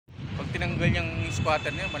tinanggal yung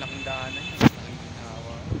squatter na yun, malaking daanan yun. Malaking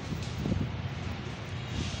ginawa.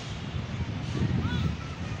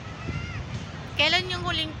 Kailan yung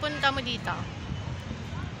huling punta mo dito?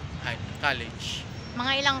 Ay, college.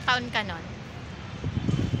 Mga ilang taon ka nun?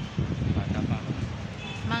 Bata pa ako.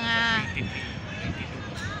 Mga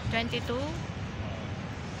 22. 22?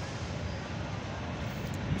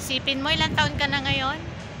 Isipin mo, ilang taon ka na ngayon?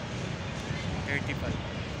 35.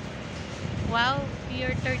 Wow,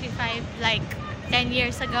 you're 35 like 10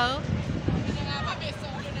 years ago?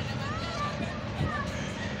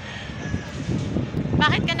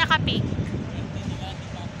 Bakit ka nakapink?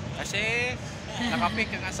 Kasi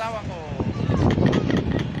nakapik ang asawa ko.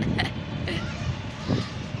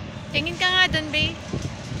 Tingin ka nga dun, babe.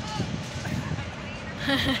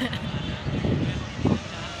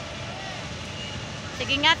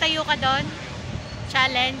 Sige nga, tayo ka doon.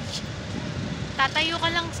 Challenge. Tatayo ka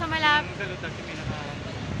lang sa malap.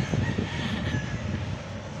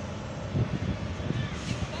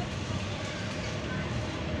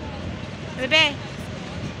 Bebe.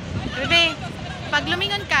 Bebe. Pag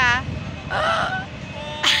lumingon ka.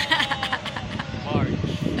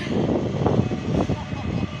 Barge.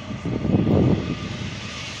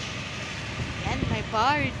 Yan, may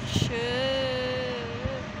barge.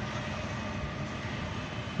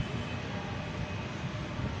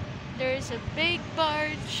 There's a big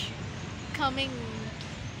barge coming.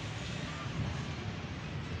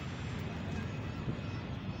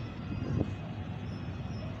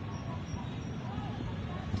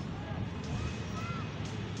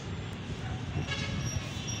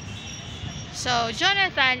 So,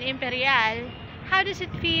 Jonathan Imperial, how does it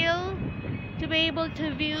feel to be able to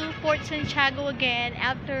view Fort Santiago again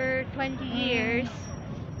after 20 years?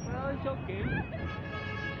 Well, it's okay.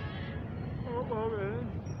 No problem.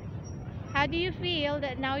 How do you feel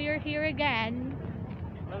that now you're here again?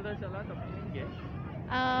 Well, there's a lot of changes.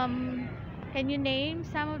 Can you name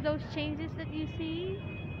some of those changes that you see?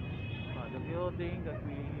 The building that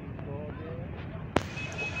we go there.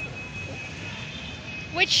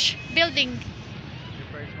 Which building? The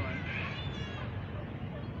first one.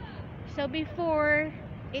 So before,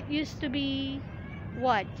 it used to be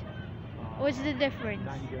what? What's the difference?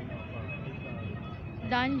 Dungeon.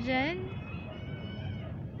 Dungeon?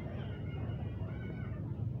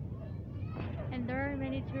 And there are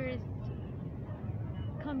many tourists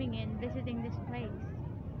coming in, visiting this place.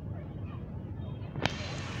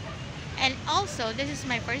 And also, this is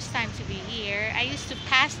my first time to be here. I used to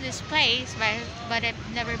pass this place, but I've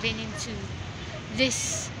never been into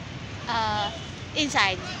this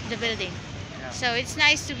inside the building. Yeah. So it's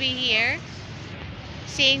nice to be here,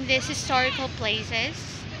 seeing these historical places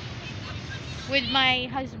with my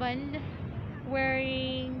husband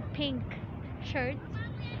wearing pink shirt.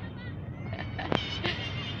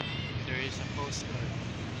 There is a coast guard.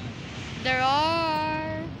 There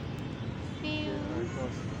are few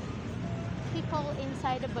people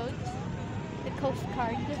inside the boat, the Coast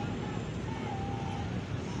Guard.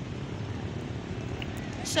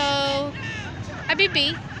 So,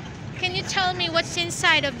 Abibi, can you tell me what's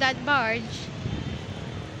inside of that barge?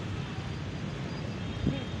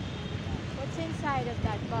 What's inside of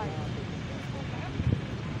that barge?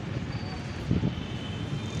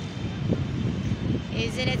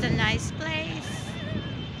 Isn't it a nice place?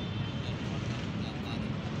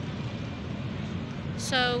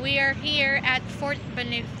 So we are here at Fort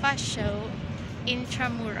Bonifacio in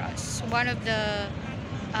Intramuros, one of the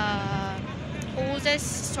oldest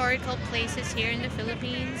historical places here in the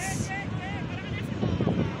Philippines.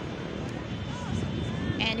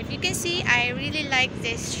 And if you can see, I really like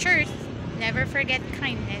this shirt, Never Forget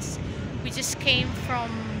Kindness. We just came from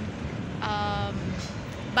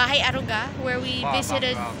Bahay Aruga, where we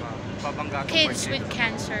visited kids with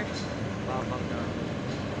cancer.